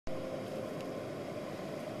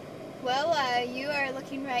Well, you are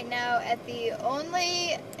looking right now at the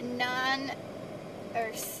only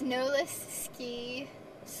snowless ski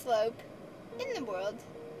slope in the world,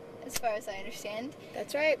 as far as I understand.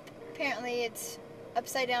 That's right. Apparently it's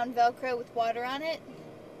upside down Velcro with water on it.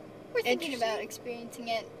 We're thinking about experiencing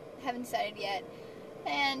it. Haven't decided yet.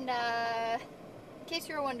 And in case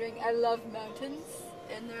you were wondering, I love mountains,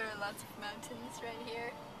 and there are lots of mountains right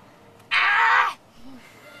here. Ah!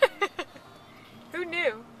 Who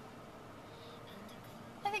knew?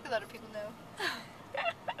 I think a lot of people know.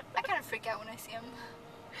 I kind of freak out when I see them.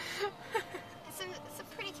 It's a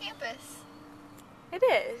pretty campus. It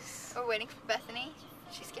is. We're waiting for Bethany.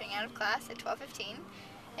 She's getting out of class at 12:15,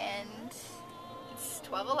 and it's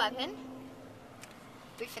 12:11.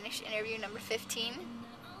 We finished interview number 15.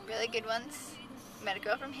 Really good ones. Met a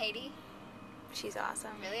girl from Haiti. She's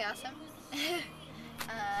awesome. Really awesome.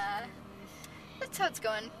 That's how it's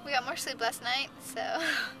going. We got more sleep last night, so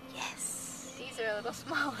Yes. these are a little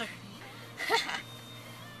smaller.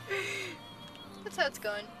 That's how it's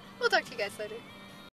going. We'll talk to you guys later.